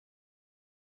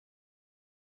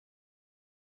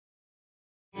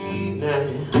And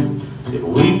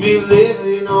we'd be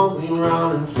living only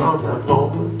running from that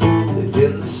moment that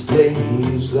didn't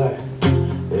stage like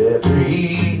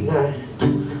every night.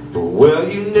 Well,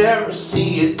 you never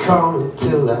see it coming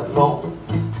till that moment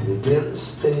that didn't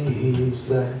stage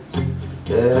like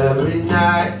every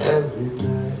night, every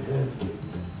night, every night.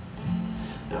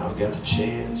 Now I've got the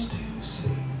chance to see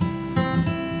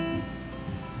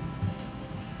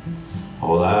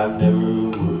all I never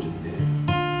would admit.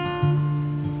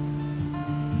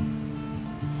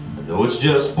 I know it's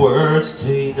just words to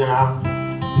you now,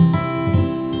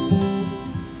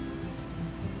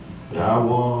 but I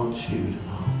want you to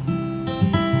know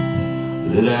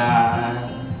that I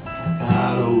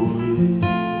got over it.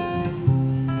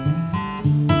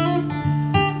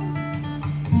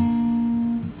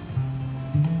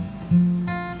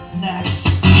 Next.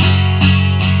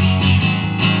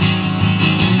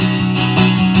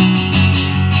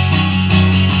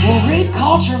 Well, rape,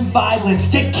 culture, and violence,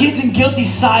 stick kids in guilty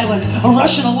silence. A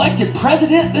Russian elected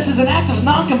president? This is an act of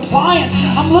non-compliance.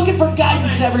 I'm looking for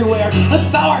guidance everywhere. Let's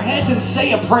bow our heads and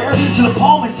say a prayer to the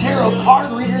Palm and Tarot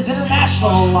Card Readers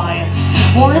International Alliance.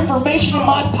 More information in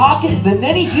my pocket than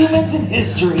any humans in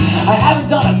history. I haven't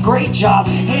done a great job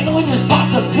handling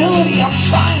responsibility. I'm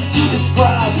trying to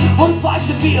describe what it's like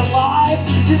to be alive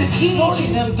to the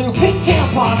teenaging them through big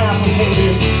tampon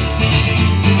applicators.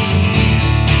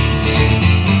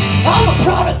 I'm a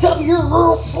product of your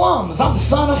rural slums. I'm the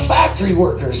son of factory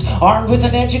workers, armed with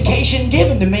an education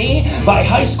given to me by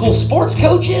high school sports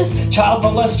coaches, child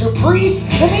molester priests,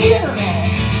 and the internet.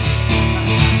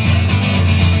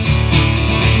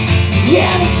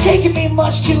 Yeah, and it's taken me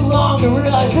much too long to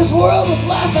realize this world was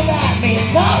laughing at me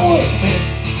and not with me.